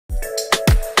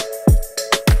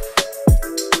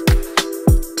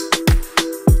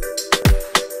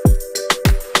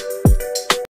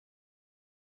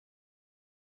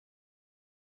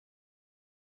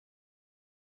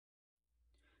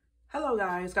Hello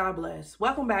guys, God bless.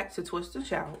 Welcome back to Twist and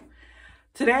Shout.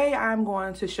 Today I'm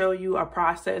going to show you a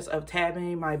process of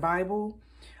tabbing my Bible.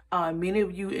 Many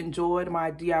of you enjoyed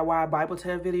my DIY Bible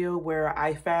tab video where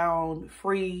I found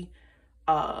free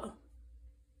Bible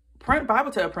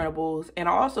tab printables, and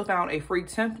I also found a free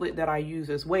template that I use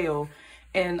as well.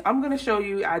 And I'm going to show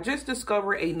you, I just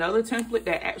discovered another template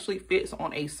that actually fits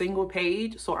on a single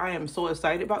page. So I am so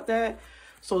excited about that.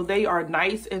 So they are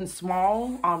nice and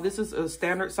small. This is a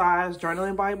standard size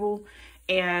journaling Bible.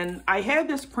 And I had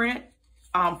this print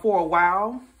for a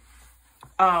while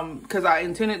because I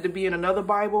intended to be in another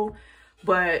Bible.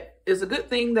 But it's a good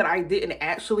thing that I didn't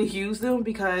actually use them,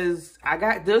 because I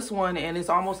got this one and it's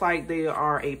almost like they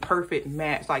are a perfect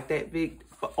match. Like that big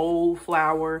old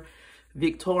flower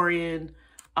Victorian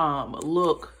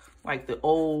look, like the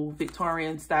old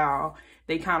Victorian style.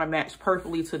 They kind of match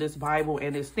perfectly to this Bible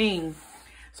and this theme.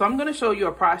 So I'm going to show you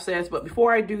a process, but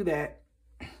before I do that,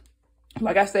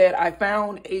 like I said, I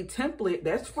found a template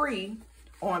that's free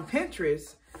on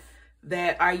Pinterest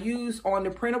that I use on the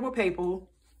printable paper.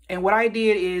 And what I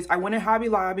did is I went in Hobby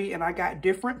Lobby and I got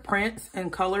different prints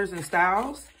and colors and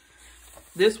styles.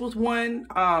 This was one,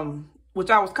 which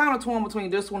I was kind of torn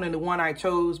between this one and the one I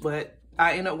chose, but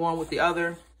I ended up going with the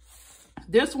other.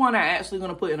 This one I actually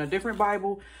going to put in a different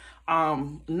Bible.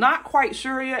 Not quite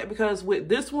sure yet, because with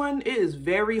this one, it is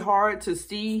very hard to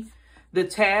see the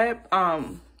tab,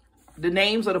 the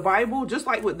names of the Bible. Just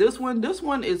like with this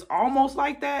one is almost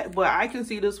like that, but I can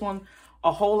see this one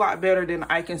a whole lot better than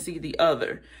I can see the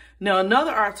other. Now,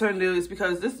 another alternative is,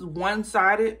 because this is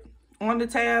one-sided on the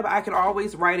tab, I can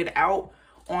always write it out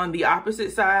on the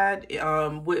opposite side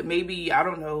with maybe, I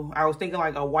don't know, I was thinking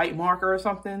like a white marker or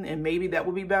something, and maybe that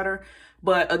would be better.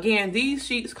 But again, these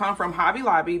sheets come from Hobby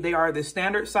Lobby. They are the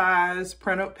standard size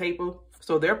printed paper,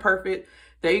 so they're perfect.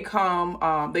 They come,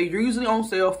 they're usually on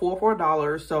sale for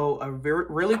 $4, so a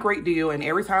really great deal. And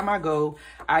every time I go,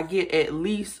 I get at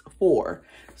least 4.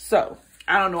 So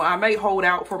I don't know, I may hold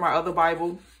out for my other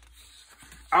Bible.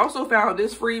 I also found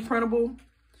this free printable.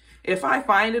 If I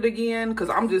find it again, because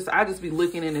I just be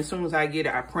looking, and as soon as I get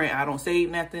it, I print. I don't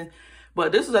save nothing.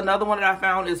 But this is another one that I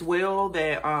found as well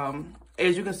that,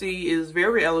 as you can see, is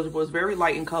very eligible. It's very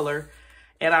light in color.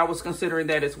 And I was considering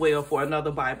that as well for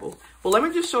another Bible. But let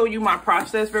me just show you my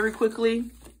process very quickly.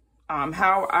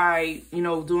 How I,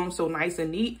 do them so nice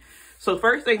and neat. So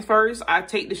first things first, I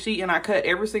take the sheet and I cut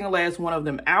every single last one of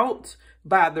them out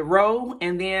by the row,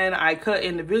 and then I cut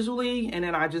individually, and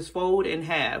then I just fold in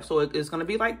half. So it's going to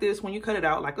be like this when you cut it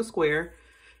out, like a square,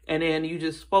 and then you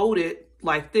just fold it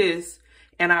like this.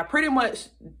 And I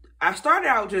started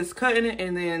out just cutting it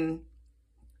and then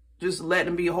just letting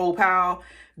them be a whole pile.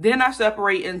 Then I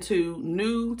separate into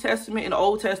New Testament and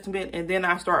Old Testament, and then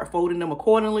I start folding them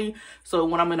accordingly. So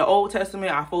when I'm in the Old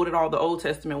Testament, I folded all the Old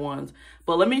Testament ones.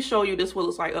 But let me show you this what it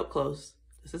looks like up close.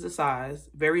 This is the size.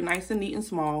 Very nice and neat and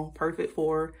small. Perfect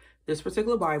for this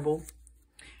particular Bible.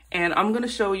 And I'm going to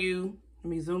show you, let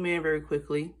me zoom in very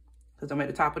quickly, because I'm at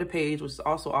the top of the page, which is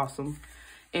also awesome.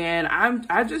 And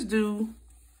I just do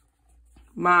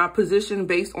my position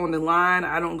based on the line.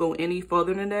 I don't go any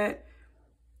further than that.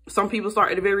 Some people start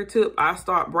at the very tip. I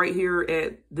start right here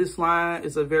at this line.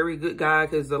 It's a very good guide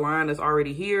because the line is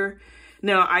already here.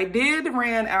 Now, I did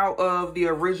ran out of the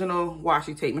original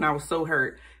washi tape, and I was so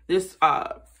hurt. This,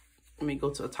 let me go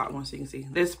to the top one so you can see.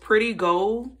 This pretty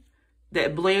gold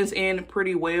that blends in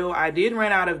pretty well. I did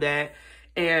run out of that,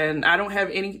 and I don't have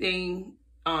anything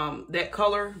that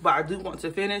color, but I do want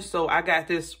to finish. So I got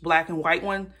this black and white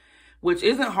one, which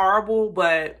isn't horrible,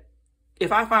 but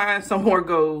if I find some more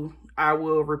gold, I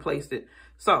will replace it.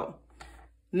 So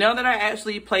now that I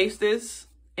actually placed this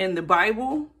in the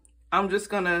Bible, I'm just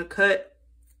gonna cut,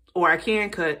 or I can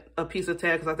cut a piece of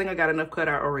tab, because I think I got enough cut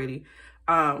out already.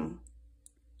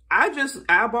 I just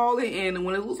eyeball it, and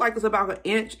when it looks like it's about an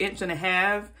inch, inch and a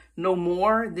half, no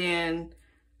more, then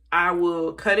I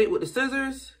will cut it with the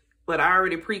scissors. But I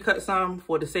already pre-cut some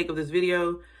for the sake of this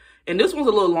video. And this one's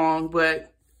a little long,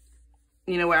 but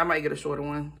you know what, I might get a shorter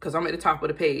one because I'm at the top of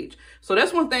the page. So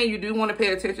that's one thing you do want to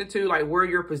pay attention to, like where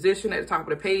you're positioned at the top of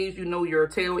the page. You know your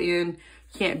tail end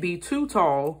can't be too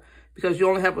tall because you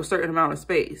only have a certain amount of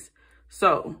space.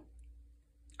 So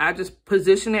I just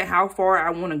position it how far I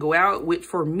want to go out, which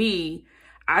for me,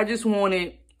 I just want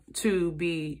it to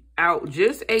be out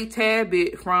just a tad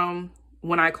bit from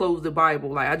when I close the Bible.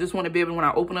 Like I just want to be able, when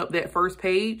I open up that first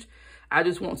page, I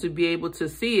just want to be able to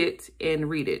see it and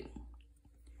read it.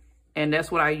 And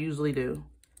that's what I usually do.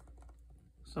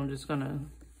 So I'm just gonna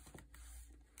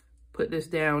put this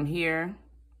down here.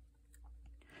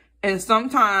 And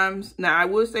sometimes, now I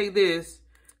will say this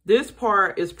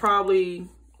part is probably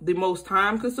the most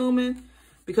time consuming,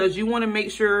 because you want to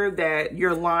make sure that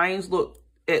your lines look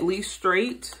at least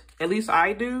straight. At least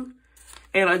I do.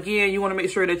 And again, you want to make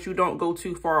sure that you don't go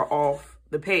too far off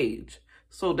the page.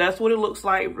 So that's what it looks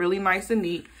like. Really nice and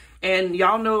neat. And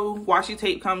y'all know washi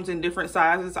tape comes in different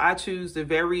sizes. I choose the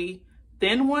very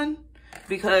thin one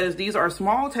because these are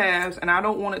small tabs and I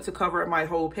don't want it to cover up my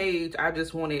whole page. I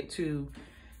just want it to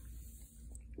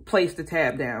place the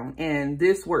tab down. And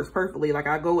this works perfectly. Like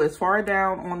I go as far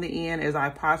down on the end as I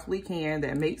possibly can.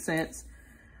 That makes sense.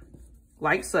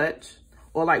 Like such.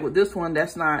 Or like with this one,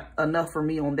 that's not enough for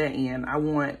me on that end.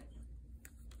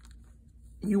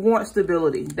 You want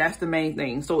stability. That's the main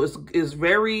thing. So it's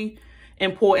very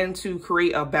important to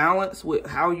create a balance with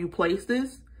how you place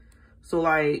this. So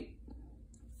like,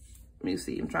 let me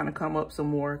see, I'm trying to come up some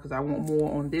more because I want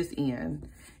more on this end.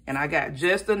 And I got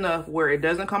just enough where it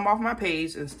doesn't come off my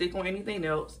page and stick on anything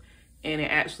else. And it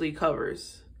actually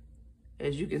covers,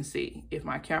 as you can see, if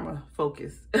my camera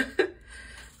focus.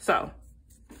 So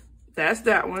that's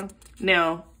that one.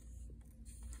 Now,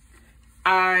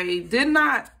 I did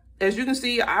not, as you can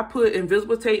see, I put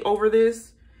invisible tape over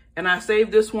this and I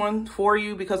saved this one for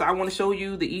you because I want to show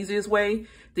you the easiest way.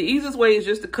 The easiest way is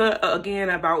just to cut, again,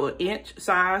 about an inch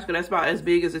size, because that's about as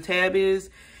big as the tab is.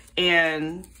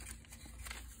 And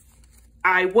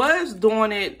I was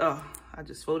doing it, oh, I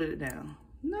just folded it down.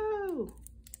 No,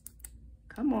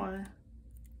 come on.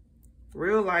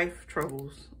 Real life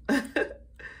troubles.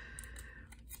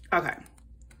 Okay,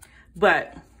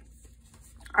 but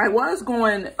I was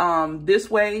going this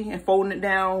way and folding it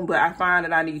down, but I find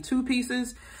that I need 2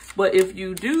 pieces. But if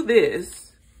you do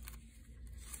this,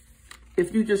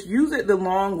 if you just use it the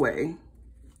long way,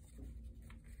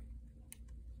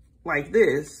 like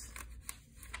this,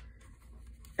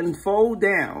 and fold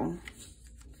down,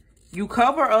 you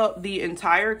cover up the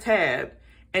entire tab,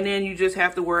 and then you just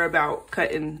have to worry about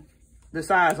cutting the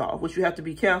size off, which you have to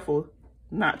be careful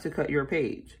not to cut your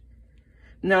page.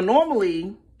 Now,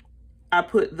 normally, I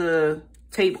put the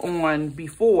tape on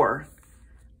before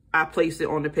I place it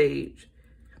on the page.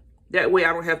 That way,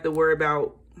 I don't have to worry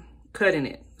about cutting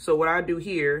it. So what I do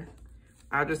here,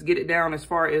 I just get it down as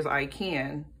far as I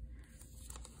can.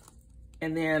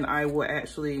 And then I will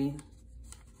actually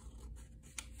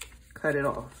cut it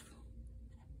off.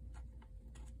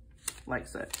 Like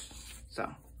such. So,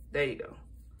 there you go.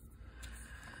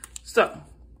 So,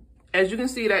 as you can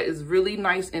see, that is really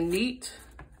nice and neat.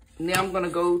 Now I'm going to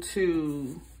go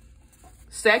to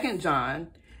 2 John.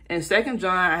 And 2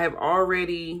 John, I have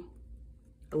already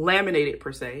laminated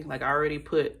per se. Like I already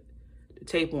put the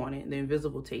tape on it, the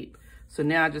invisible tape. So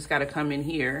now I just got to come in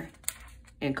here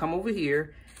and come over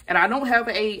here. And I don't have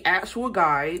a actual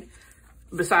guide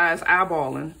besides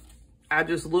eyeballing. I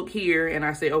just look here and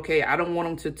I say, okay, I don't want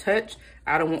them to touch.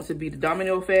 I don't want it to be the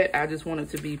domino effect. I just want it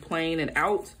to be plain and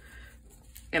out.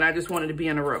 And I just want it to be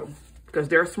in a row because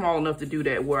they're small enough to do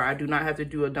that where I do not have to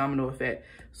do a domino effect.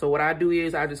 So what I do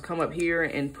is I just come up here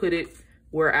and put it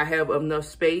where I have enough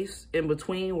space in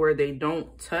between where they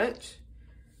don't touch.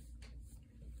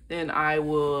 Then I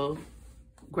will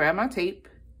grab my tape.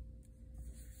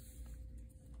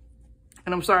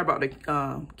 And I'm sorry about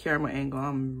the camera angle.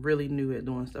 I'm really new at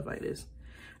doing stuff like this.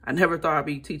 I never thought I'd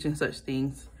be teaching such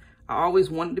things. I always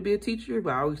wanted to be a teacher,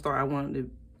 but I always thought I wanted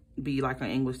to be like an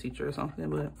English teacher or something.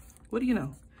 But what do you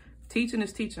know? Teaching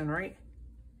is teaching, right?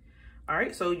 All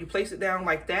right, so you place it down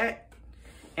like that.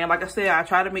 And like I said, I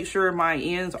try to make sure my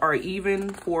ends are even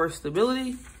for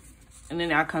stability. And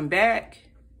then I come back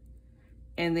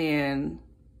and then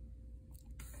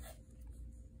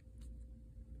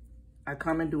I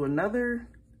come and do another.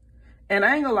 And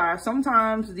I ain't gonna lie,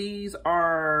 sometimes these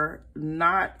are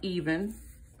not even.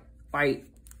 Like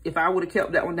if I would have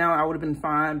kept that one down, I would have been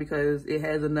fine because it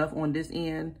has enough on this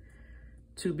end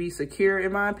to be secure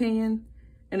in my opinion.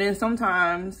 And then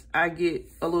sometimes I get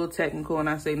a little technical and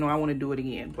I say, no, I want to do it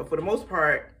again. But for the most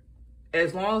part,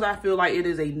 as long as I feel like it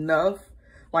is enough,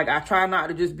 like I try not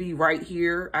to just be right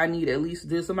here. I need at least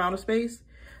this amount of space.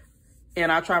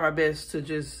 And I try my best to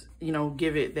just, you know,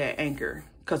 give it that anchor.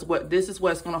 Because this is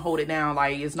what's going to hold it down.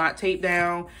 Like it's not taped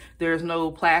down. There's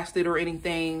no plastic or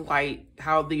anything like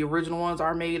how the original ones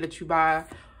are made that you buy.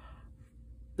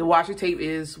 The washi tape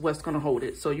is what's going to hold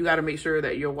it. So you got to make sure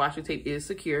that your washi tape is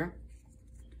secure.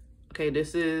 Okay,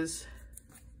 this is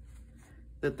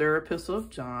the 3rd epistle of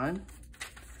John.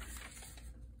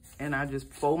 And I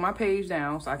just fold my page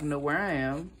down so I can know where I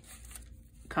am.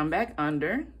 Come back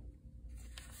under.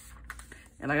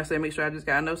 And like I said, make sure I just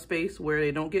got enough space where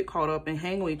they don't get caught up and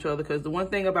hang on each other. Because the one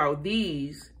thing about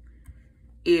these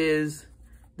is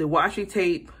the washi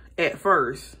tape at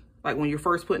first, like when you're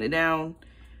first putting it down,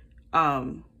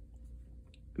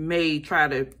 may try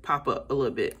to pop up a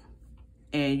little bit.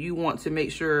 And you want to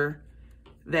make sure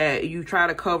that you try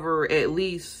to cover at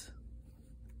least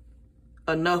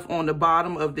enough on the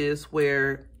bottom of this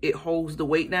where it holds the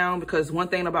weight down. Because one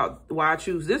thing about why I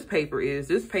choose this paper is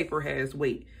this paper has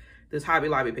weight. This Hobby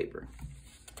Lobby paper,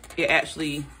 it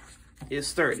actually is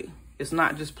sturdy. It's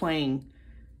not just plain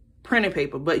printing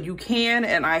paper, but you can,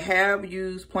 and I have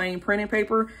used plain printing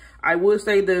paper. I would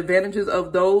say the advantages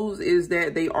of those is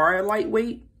that they are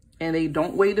lightweight and they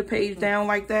don't weigh the page down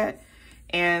like that,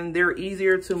 and they're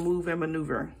easier to move and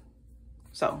maneuver.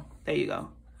 So there you go.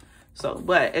 So,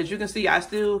 but as you can see, I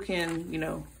still can, you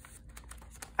know,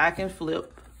 I can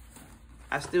flip.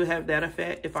 I still have that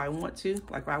effect if I want to,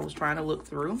 like if I was trying to look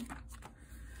through.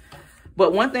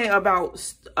 But one thing about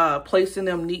placing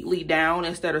them neatly down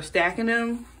instead of stacking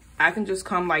them, I can just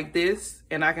come like this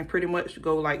and I can pretty much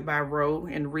go like by row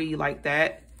and read like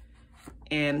that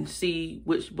and see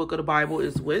which book of the Bible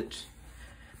is which.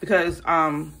 Because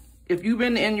if you've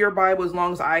been in your Bible as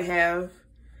long as I have,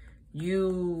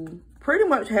 you pretty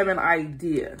much have an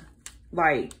idea.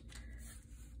 Like,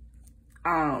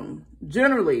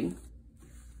 generally,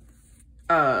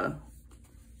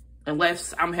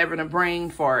 unless I'm having a brain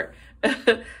fart,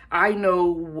 I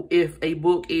know if a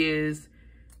book is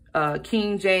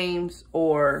King James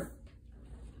or,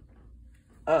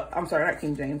 I'm sorry, not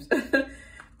King James.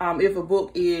 If a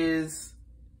book is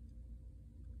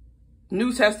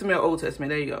New Testament or Old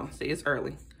Testament, there you go. See, it's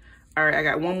early. All right, I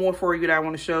got one more for you that I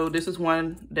want to show. This is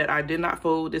one that I did not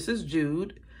fold. This is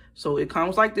Jude. So it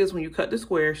comes like this when you cut the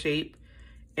square shape.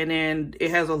 And then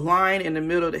it has a line in the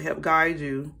middle to help guide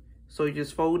you. So you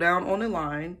just fold down on the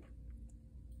line.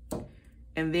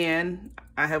 And then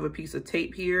I have a piece of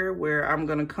tape here where I'm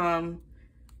going to come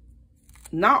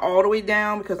not all the way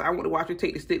down because I want to washi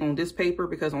tape to stick on this paper,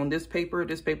 because on this paper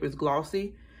is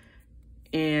glossy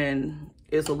and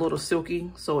it's a little silky,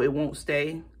 so it won't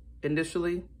stay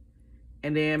initially.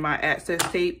 And then my access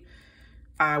tape,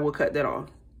 I will cut that off.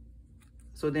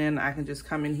 So then I can just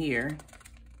come in here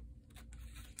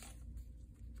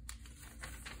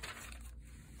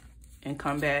and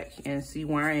come back and see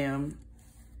where I am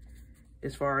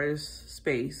as far as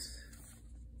space.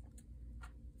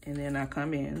 And then I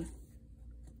come in.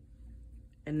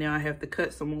 And now I have to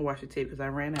cut some more washi tape because I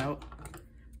ran out.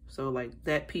 So like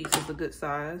that piece is a good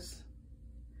size.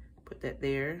 Put that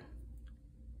there.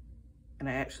 And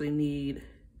I actually need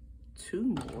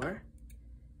 2 more.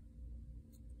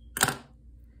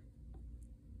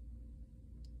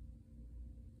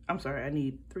 I'm sorry, I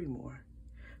need 3 more.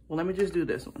 Well, let me just do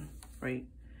this one, right?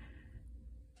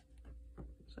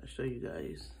 So I'll show you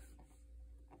guys.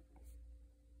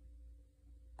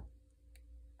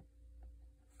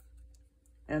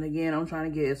 And again, I'm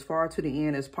trying to get as far to the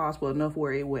end as possible, enough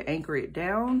where it will anchor it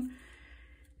down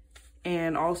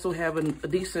and also have a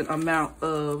decent amount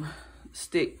of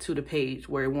stick to the page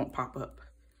where it won't pop up.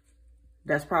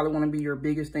 That's probably going to be your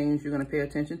biggest things you're going to pay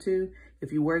attention to.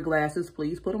 If you wear glasses,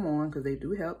 please put them on because they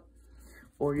do help.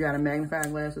 Or you got a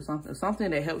magnifying glass or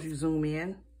something that helps you zoom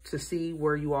in to see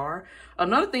where you are.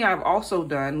 Another thing I've also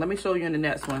done, let me show you in the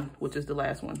next one, which is the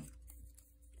last one.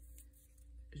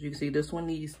 As you can see, this one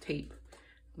needs tape.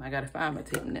 I got to find my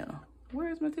tape now. Where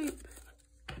is my tape?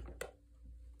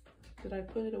 Did I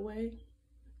put it away?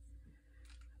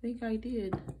 I think I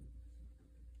did.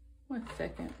 1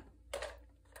 second.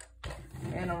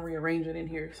 And I'm rearranging in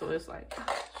here, so it's like,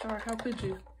 Char, how could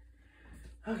you?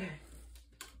 Okay.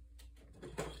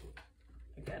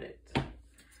 I got it.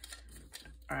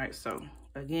 All right, so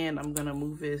again, I'm gonna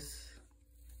move this.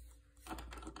 I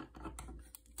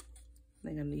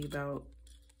think I need about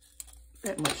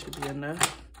that much should be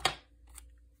enough.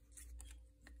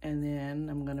 And then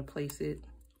I'm gonna place it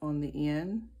on the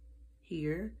end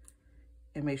here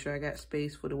and make sure I got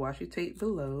space for the washi tape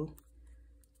below.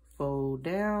 Fold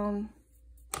down,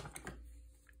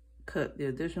 cut the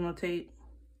additional tape.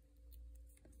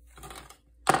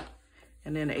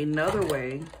 And then another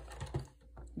way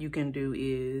you can do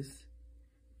is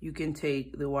you can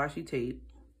take the washi tape.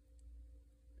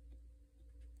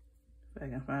 If I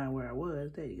can find where I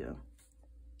was, there you go.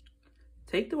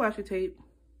 Take the washi tape,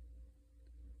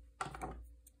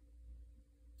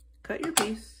 cut your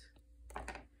piece,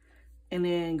 and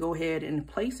then go ahead and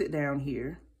place it down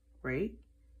here, right?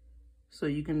 So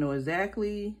you can know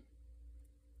exactly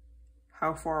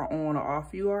how far on or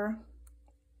off you are.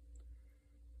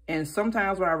 And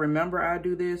sometimes when I remember, I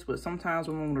do this, but sometimes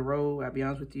when I'm on the road, I'll be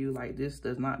honest with you, like this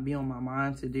does not be on my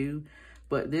mind to do.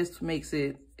 But this makes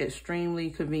it extremely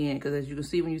convenient because as you can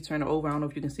see when you turn it over, I don't know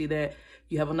if you can see that,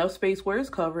 you have enough space where it's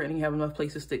covered and you have enough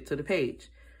place to stick to the page.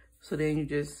 So then you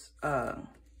just cut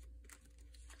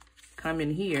come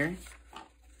in here,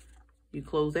 you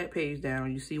close that page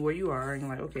down, you see where you are, and you're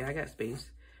like, okay, I got space.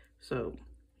 So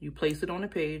you place it on the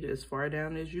page as far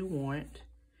down as you want.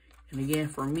 And again,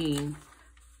 for me,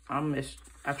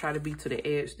 I try to be to the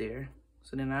edge there.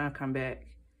 So then I come back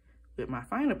with my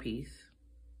final piece.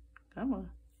 Come on.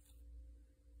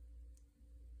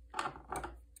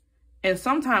 And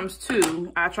sometimes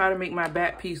too, I try to make my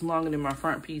back piece longer than my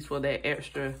front piece for that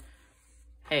extra,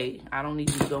 hey, I don't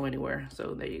need you to go anywhere.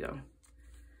 So there you go.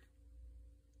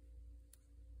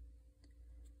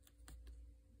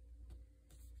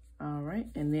 All right,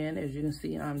 and then as you can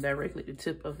see, I'm directly at the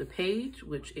tip of the page,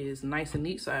 which is nice and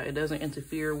neat, so it doesn't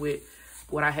interfere with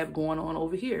what I have going on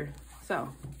over here. So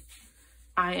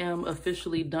I am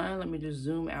officially done. Let me just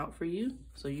zoom out for you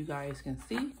so you guys can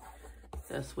see.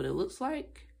 That's what it looks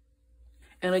like.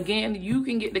 And again, you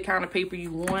can get the kind of paper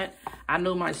you want. I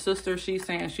know my sister, she's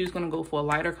saying she's gonna go for a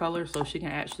lighter color so she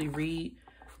can actually read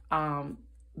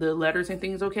the letters and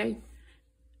things okay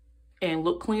and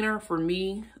look cleaner. For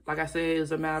me, like I said,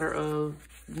 it's a matter of,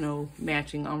 you know,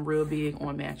 matching. I'm real big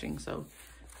on matching. So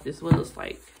this is what it looks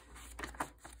like.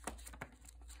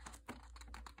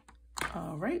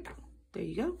 All right, there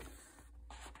you go.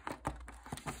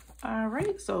 All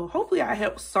right, so hopefully I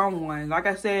helped someone. Like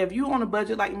I said, if you're on a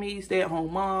budget like me,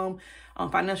 stay-at-home mom,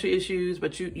 financial issues,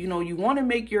 but you know, you want to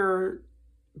make your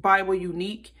Bible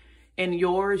unique and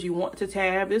yours, you want to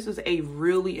tab, this is a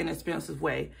really inexpensive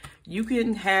way. You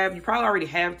can have, you probably already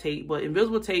have tape, but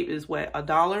invisible tape is what,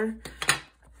 $1?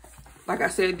 Like I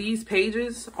said, these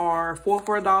pages are 4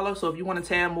 for $1. So if you want to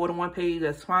tab more than one page,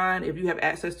 that's fine. If you have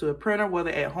access to a printer,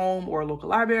 whether at home or a local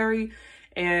library,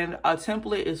 and a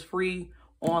template is free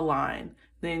online,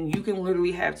 then you can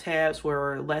literally have tabs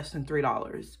for less than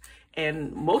 $3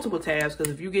 and multiple tabs.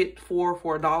 Because if you get 4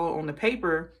 for $1 on the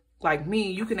paper, like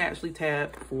me, you can actually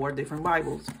tab 4 different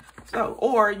Bibles. So,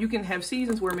 or you can have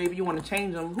seasons where maybe you want to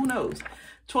change them. Who knows?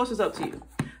 Choice is up to you.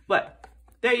 But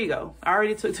there you go. I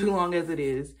already took too long as it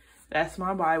is. That's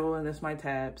my Bible and that's my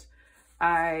tabs.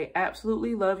 I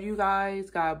absolutely love you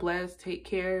guys. God bless. Take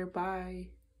care. Bye.